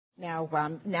Now,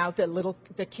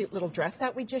 the cute little dress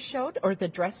that we just showed, or the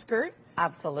dress skirt.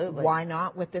 Absolutely. Why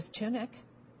not with this tunic?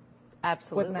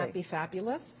 Absolutely. Wouldn't that be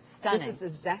fabulous? Stunning. This is the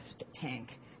Zest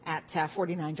tank at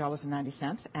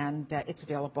 $49.90, and it's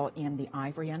available in the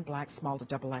ivory and black, small to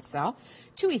double XL.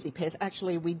 2 easy pays.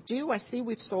 Actually, I see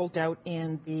we've sold out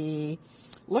in the,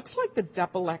 looks like the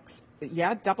double X.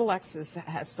 Yeah, double X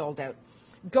has sold out.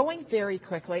 Going very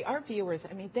quickly, our viewers,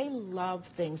 I mean, they love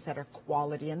things that are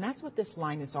quality, and that's what this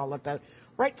line is all about.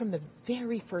 Right from the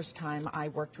very first time I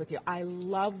worked with you, I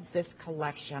love this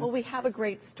collection. Well, we have a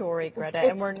great story, Greta,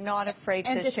 and we're not afraid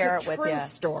to share it with you. It's a true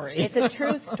story. It's a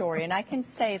true story, and I can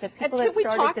say that people and that can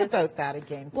started we talk this, about that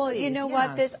again, please? Well, you know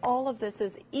what? All of this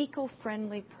is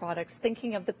eco-friendly products,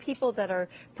 thinking of the people that are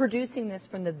producing this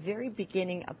from the very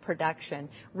beginning of production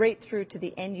right through to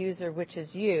the end user, which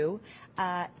is you.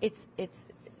 It's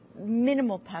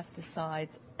minimal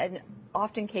pesticides, and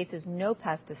often cases no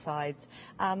pesticides,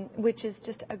 which is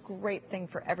just a great thing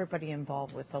for everybody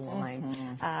involved with the line.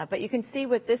 But you can see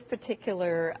with this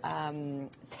particular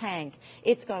tank,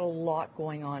 it's got a lot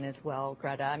going on as well,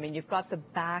 Greta. I mean, you've got the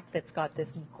back that's got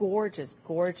this gorgeous,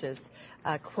 gorgeous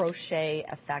crochet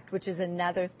effect, which is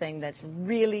another thing that's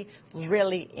really,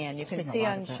 really in. You can see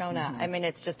on Shona, I mean,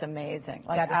 it's just amazing.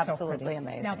 Like, that is absolutely so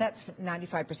amazing. Now, that's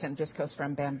 95% viscose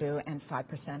from bamboo and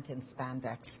 5% in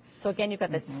spandex. So again, you've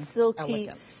got the silky,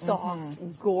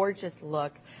 soft, gorgeous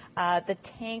look. The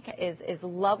tank is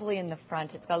lovely in the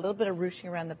front. It's got a little bit of ruching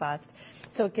around the bust,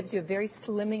 so it gives you a very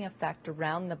slimming effect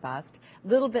around the bust. A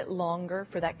little bit longer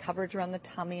for that coverage around the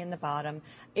tummy and the bottom.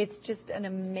 It's just an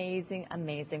amazing,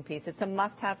 amazing piece. It's a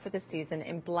must-have for the season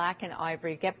in black and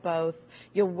ivory. Get both.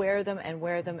 You'll wear them and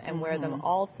wear them and wear them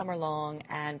all summer long,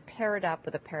 and pair it up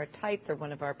with a pair of tights or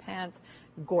one of our pants.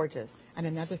 Gorgeous. And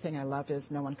another thing I love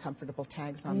is no uncomfortable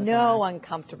tags on the No back.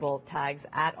 uncomfortable tags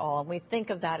at all. And we think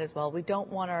of that as well. We don't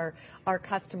want our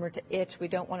customer to itch. We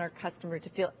don't want our customer to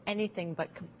feel anything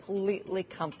but completely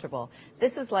comfortable.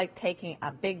 This is like taking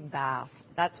a big bath.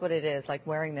 That's what it is, like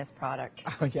wearing this product.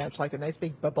 Oh, yeah, it's like a nice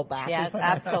big bubble bath. Yes,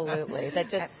 absolutely. That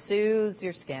just soothes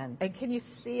your skin. And can you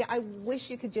see, I wish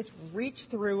you could just reach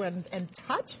through and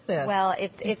touch this. Well,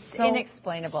 it's so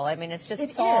inexplainable. I mean, it's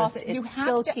just soft, it's you have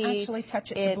silky, to actually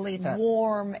touch it to believe it. It's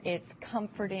warm, it's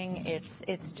comforting,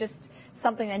 it's just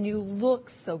something, and you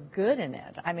look so good in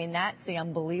it. I mean, that's the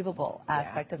unbelievable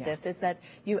aspect of this, is that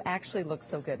you actually look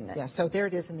so good in it. Yeah, so there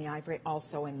it is in the ivory,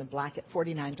 also in the black at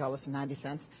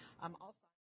 $49.90.